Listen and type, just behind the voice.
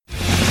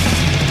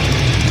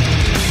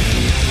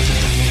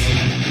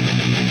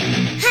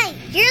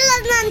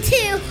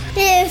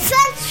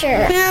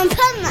Asher and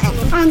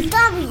Penland on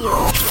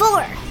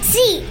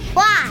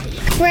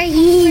W4CY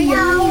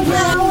Radio.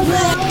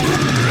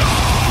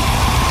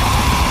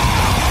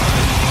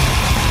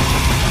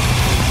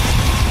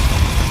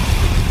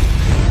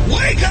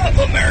 Wake up,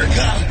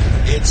 America!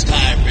 It's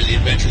time for the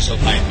Adventures of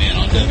Hype Man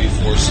on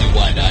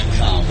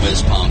W4CY.com,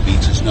 West Palm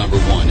Beach's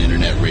 #1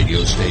 internet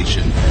radio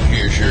station.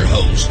 Here's your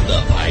host,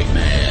 the Pipe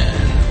Man.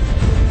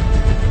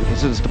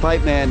 This is the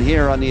Pipe Man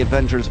here on the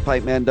Adventures of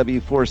Pipe Man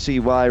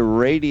W4CY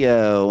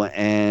Radio,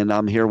 and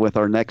I'm here with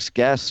our next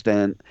guest,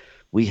 and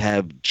we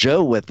have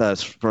Joe with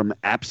us from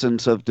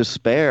Absence of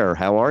Despair.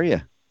 How are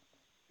you?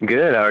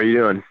 Good. How are you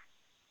doing?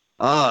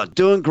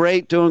 Doing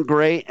great,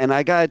 and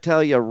I gotta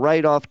tell you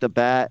right off the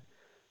bat,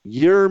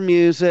 your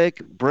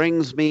music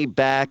brings me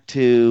back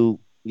to,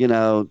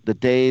 the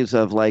days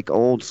of like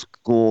old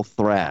school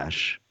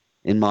thrash,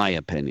 in my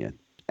opinion.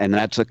 And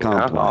that's a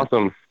compliment. That's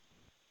awesome.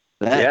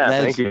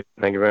 Thank you.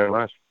 Thank you very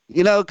much.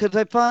 Because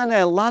I find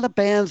that a lot of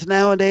bands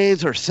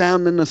nowadays are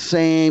sounding the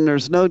same.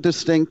 There's no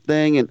distinct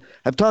thing. And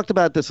I've talked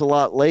about this a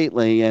lot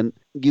lately. And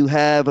you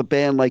have a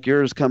band like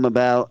yours come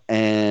about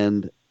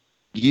and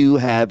you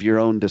have your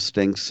own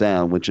distinct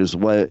sound, which is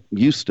what it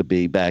used to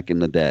be back in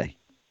the day.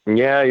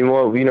 Yeah,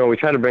 we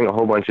try to bring a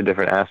whole bunch of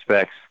different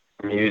aspects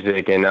of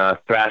music, and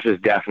thrash is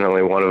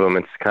definitely one of them.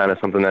 It's kind of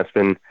something that's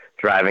been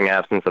driving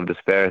Absence of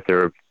Despair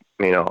through,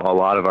 a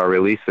lot of our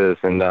releases,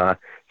 and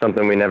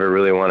something we never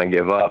really want to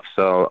give up.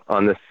 So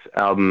on this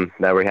album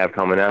that we have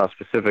coming out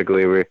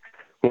specifically, we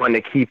want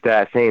to keep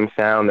that same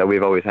sound that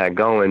we've always had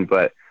going,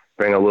 but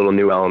bring a little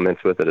new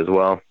elements with it as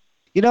well.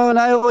 And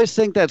I always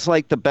think that's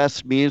like the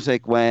best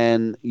music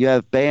when you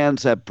have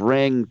bands that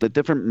bring the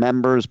different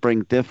members,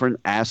 bring different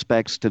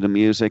aspects to the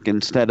music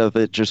instead of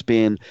it just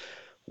being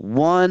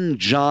one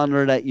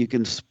genre that you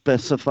can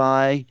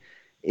specify.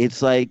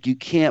 It's like you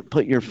can't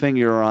put your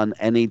finger on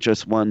any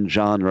just one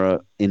genre,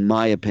 in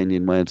my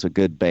opinion, when it's a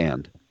good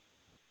band.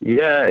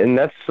 Yeah, and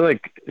that's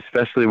like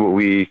especially what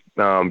we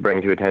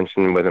bring to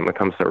attention when it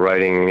comes to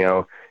writing.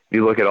 If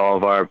you look at all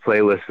of our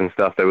playlists and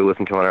stuff that we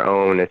listen to on our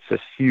own, it's a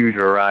huge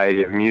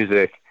variety of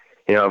music.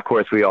 Of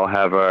course, we all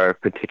have our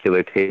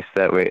particular tastes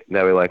that we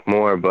like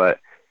more,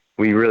 but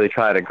we really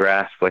try to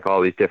grasp like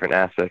all these different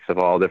aspects of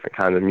all different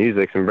kinds of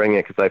music and bring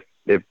it because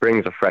it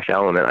brings a fresh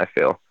element, I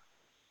feel.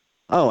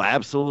 Oh,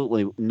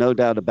 absolutely. No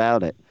doubt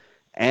about it.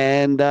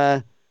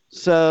 And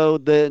so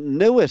the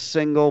newest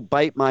single,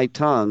 Bite My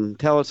Tongue,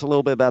 tell us a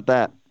little bit about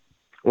that.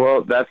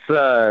 Well, that's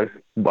our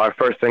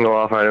first single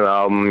off our new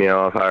album,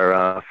 off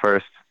our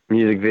first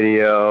music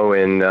video,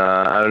 and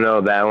I don't know,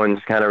 that one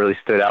just kind of really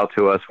stood out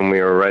to us when we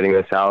were writing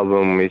this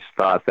album. We just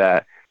thought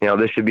that,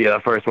 this should be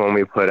the first one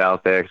we put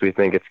out there because we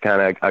think it's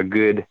kind of a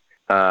good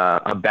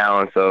a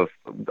balance of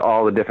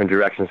all the different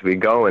directions we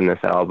go in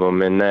this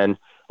album. And then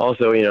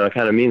also, it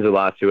kind of means a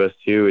lot to us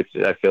too.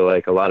 I feel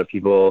like a lot of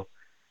people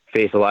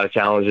face a lot of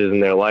challenges in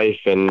their life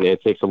and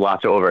it takes a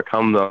lot to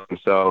overcome them.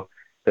 So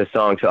this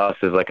song to us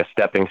is like a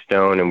stepping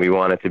stone, and we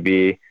want it to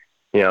be,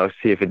 see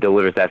if it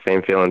delivers that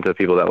same feeling to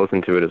people that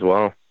listen to it as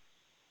well.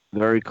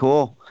 Very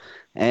cool.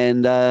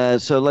 And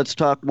so let's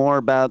talk more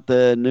about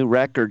the new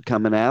record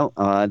coming out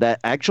that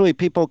actually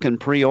people can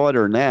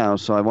pre-order now.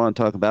 So I want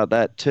to talk about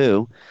that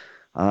too.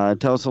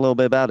 Tell us a little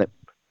bit about it.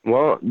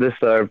 Well, this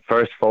is our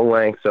first full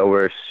length, so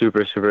we're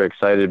super, super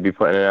excited to be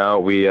putting it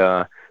out. We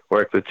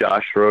worked with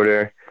Josh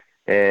Schroeder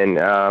and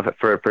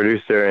for a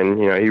producer, and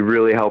he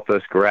really helped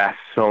us grasp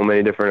so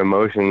many different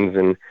emotions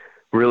and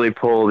really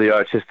pull the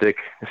artistic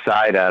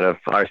side out of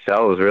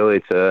ourselves,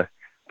 really, to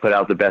put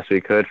out the best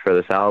we could for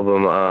this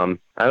album.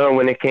 I don't know,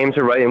 when it came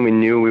to writing, we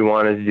knew we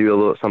wanted to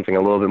do something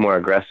a little bit more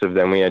aggressive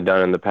than we had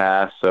done in the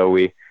past. So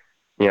we,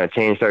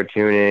 changed our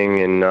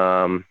tuning,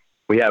 and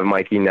we have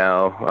Mikey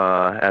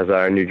now as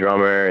our new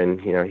drummer, and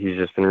he's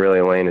just been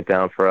really laying it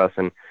down for us.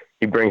 And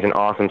he brings an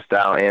awesome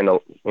style, and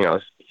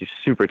he's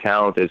super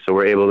talented. So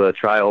we're able to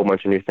try a whole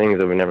bunch of new things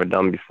that we've never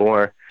done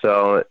before.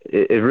 So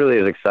it really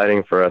is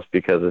exciting for us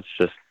because it's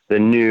just the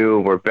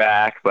new. We're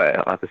back,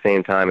 but at the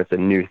same time, it's a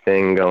new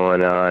thing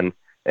going on.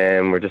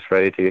 And we're just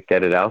ready to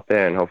get it out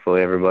there, and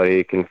hopefully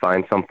everybody can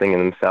find something in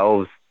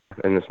themselves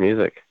in this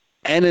music.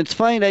 And it's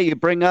funny that you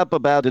bring up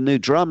about a new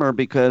drummer,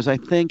 because I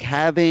think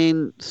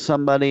having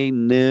somebody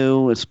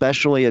new,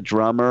 especially a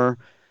drummer,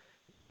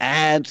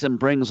 adds and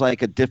brings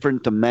like a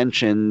different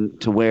dimension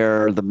to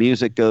where the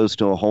music goes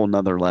to a whole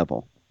nother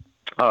level.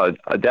 Oh,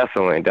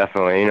 definitely.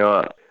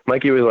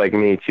 Mikey was like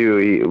me too.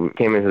 He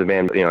came into the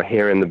band,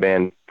 hearing the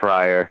band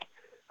prior,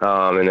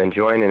 and then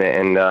joining it.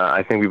 And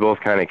I think we both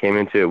kind of came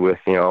into it with,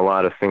 a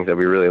lot of things that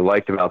we really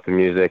liked about the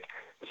music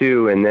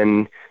too. And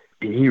then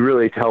he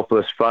really helped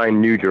us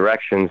find new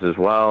directions as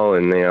well.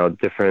 And,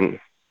 different,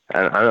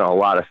 I don't know, a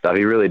lot of stuff.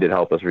 He really did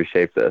help us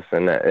reshape this.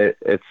 And it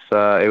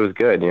was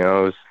good. It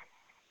was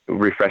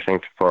refreshing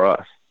for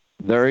us.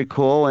 Very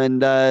cool.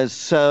 And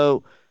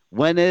so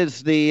when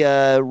is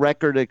the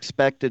record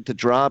expected to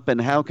drop, and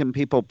how can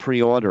people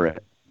pre-order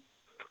it?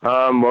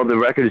 Well, the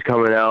record is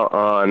coming out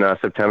on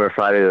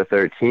Friday the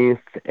 13th,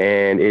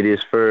 and it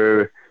is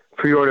for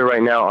pre-order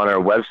right now on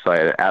our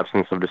website at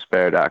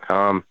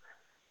absenceofdespair.com.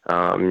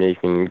 You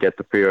can get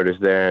the pre-orders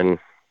there, and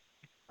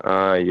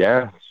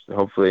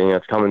hopefully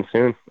it's coming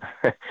soon.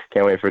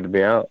 Can't wait for it to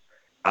be out.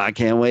 I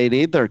can't wait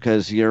either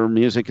because your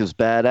music is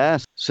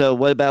badass. So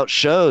what about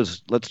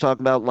shows? Let's talk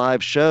about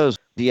live shows.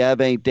 Do you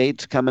have any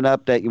dates coming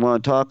up that you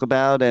want to talk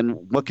about,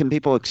 and what can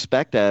people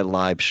expect at a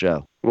live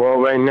show? Well,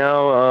 right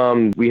now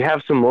we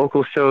have some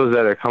local shows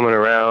that are coming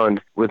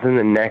around within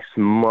the next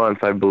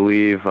month, I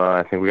believe.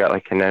 I think we got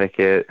like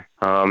Connecticut,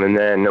 and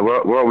then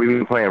we've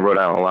been playing Rhode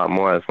Island a lot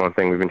more. That's one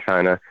thing we've been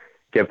trying to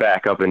get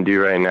back up and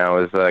do right now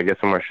is get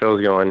some more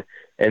shows going.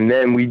 And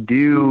then we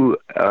do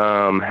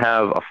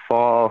have a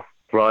fall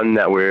run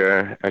that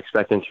we're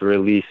expecting to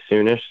release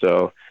soonish,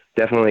 so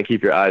definitely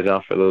keep your eyes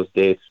out for those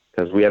dates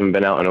because we haven't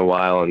been out in a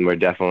while, and we're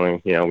definitely,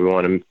 we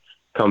want to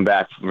come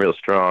back real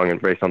strong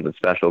and bring something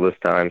special this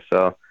time,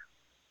 so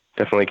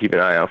definitely keep an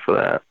eye out for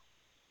that.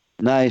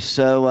 Nice.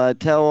 So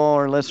tell all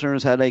our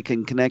listeners how they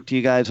can connect to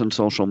you guys on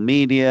social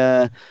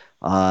media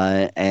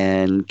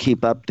and keep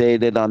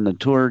updated on the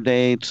tour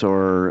dates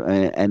or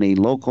any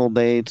local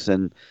dates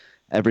and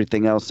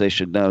everything else they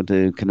should know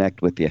to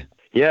connect with you.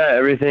 Yeah,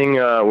 everything.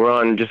 We're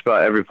on just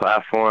about every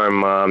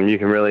platform. You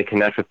can really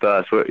connect with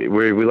us.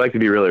 We like to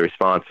be really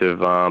responsive.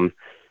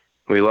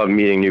 We love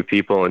meeting new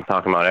people and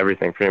talking about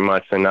everything pretty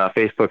much. And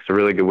Facebook's a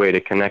really good way to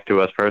connect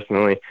to us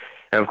personally.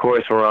 And, of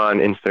course, we're on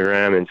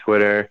Instagram and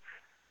Twitter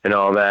and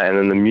all that. And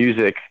then the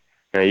music,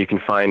 you can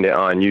find it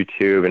on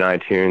YouTube and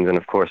iTunes and,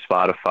 of course,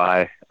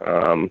 Spotify.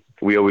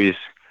 We always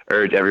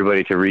urge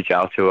everybody to reach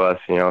out to us,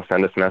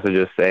 send us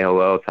messages, say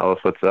hello, tell us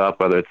what's up,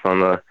 whether it's on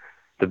the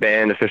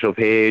band official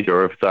page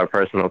or if it's our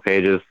personal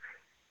pages.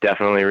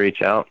 Definitely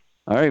reach out.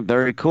 All right,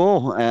 very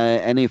cool.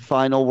 Any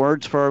final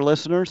words for our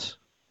listeners?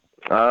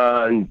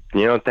 Thank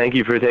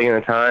you for taking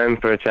the time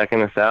for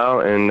checking us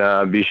out,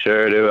 and be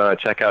sure to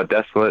check out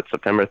Desolate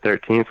September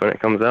 13th when it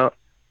comes out.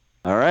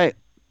 All right.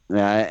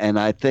 And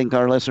I think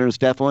our listeners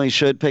definitely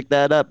should pick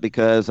that up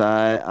because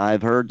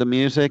I've heard the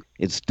music.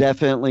 It's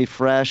definitely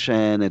fresh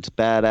and it's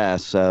badass.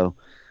 So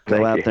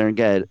go out there and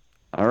get it.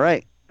 All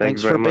right.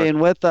 Thanks for being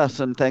with us,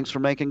 and thanks for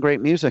making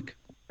great music.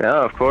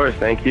 Yeah, of course.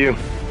 Thank you.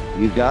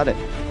 You got it.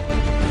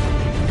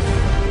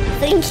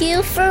 Thank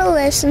you for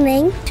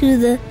listening to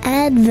the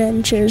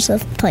Adventures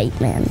of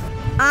Pipe Man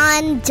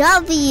on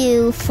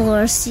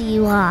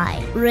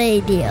W4CY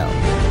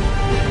Radio.